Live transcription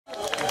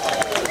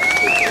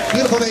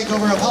beautiful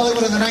makeover of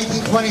Hollywood in the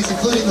 1920s,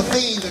 including the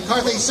famed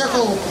Carthay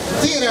Circle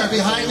Theatre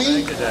behind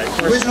me.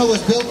 The original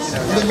was built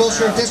in the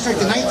Wilshire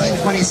District in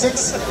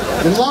 1926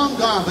 and long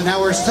gone, but now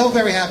we're so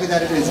very happy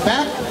that it is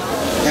back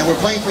and we're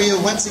playing for you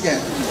once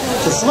again.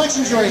 The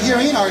selections you are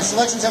hearing are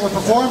selections that were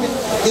performed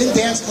in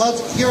dance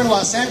clubs here in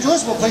Los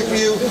Angeles. We'll play for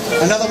you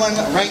another one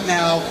right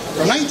now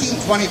from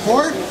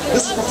 1924.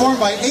 This is performed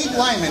by Abe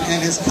Lyman and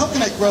his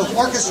Coconut Grove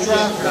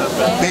Orchestra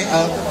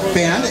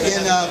band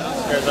in the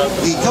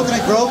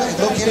Coconut Grove,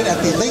 located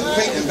at the late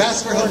great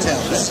Ambassador Hotel.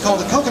 This is called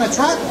the Coconut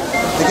Trot,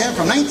 again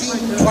from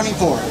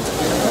 1924.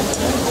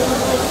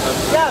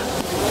 Yeah.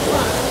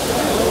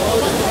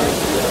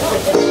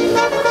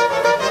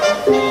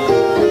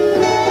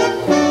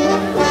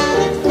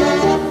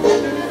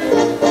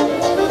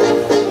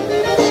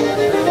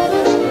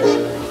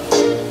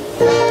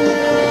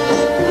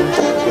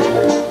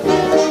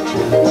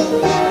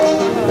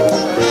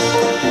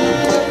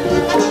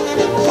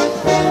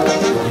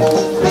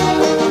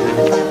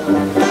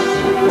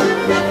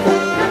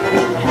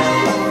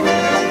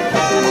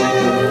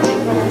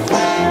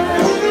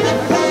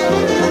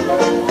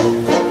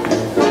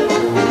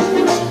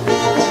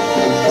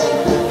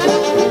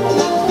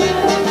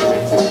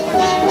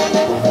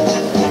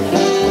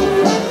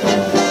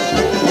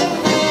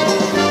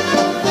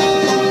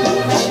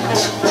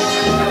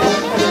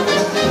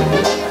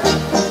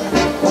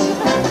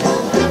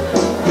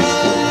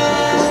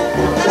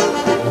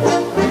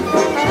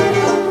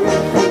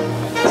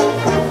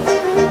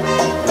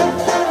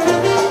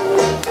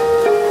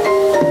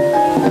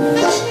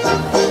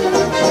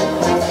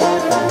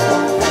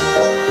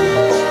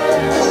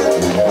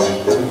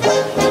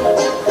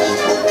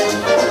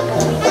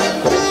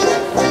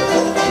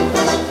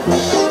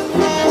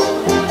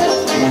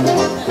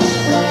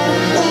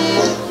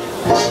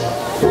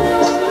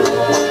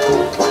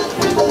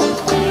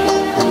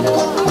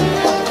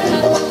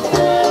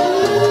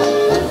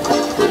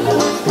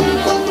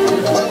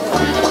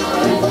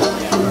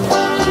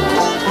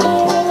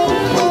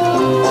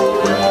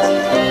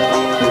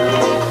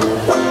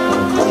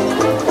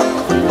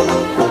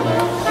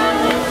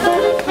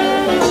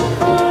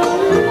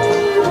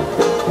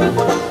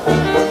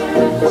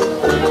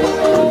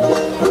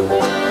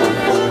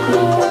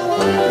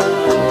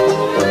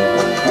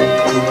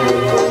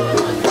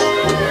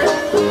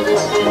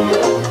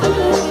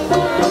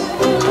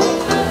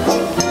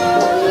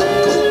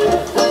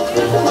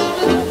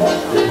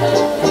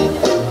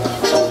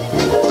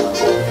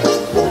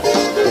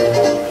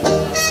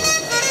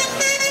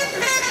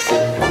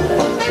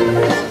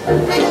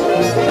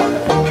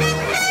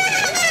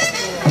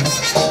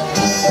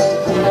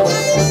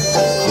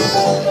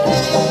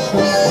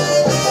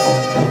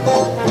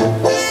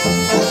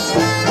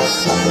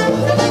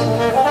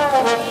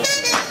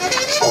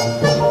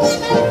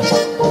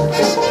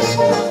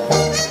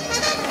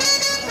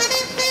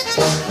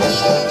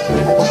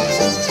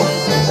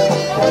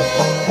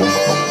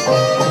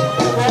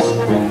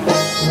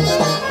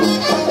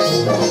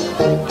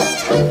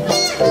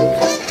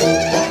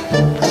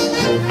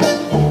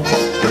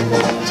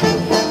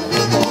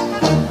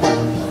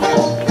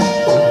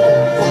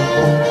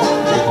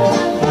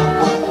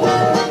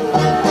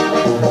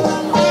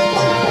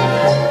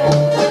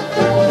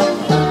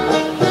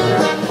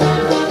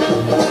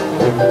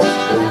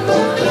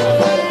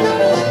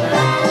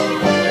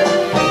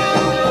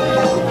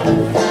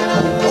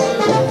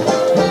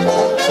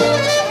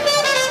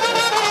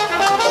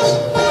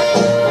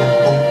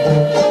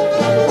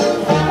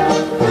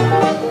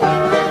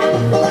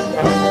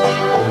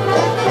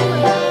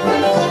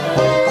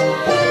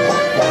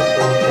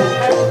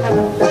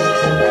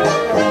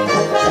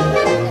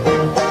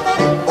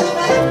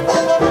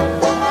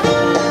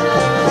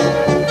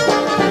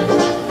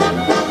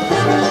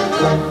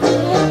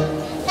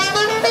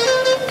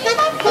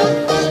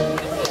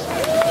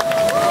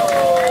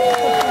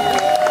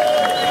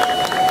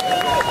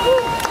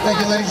 Thank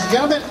you, ladies and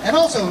gentlemen. And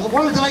also, I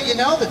wanted to let you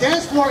know the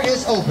dance floor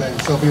is open.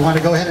 So if you want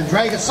to go ahead and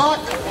drag a sock,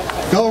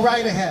 go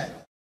right ahead.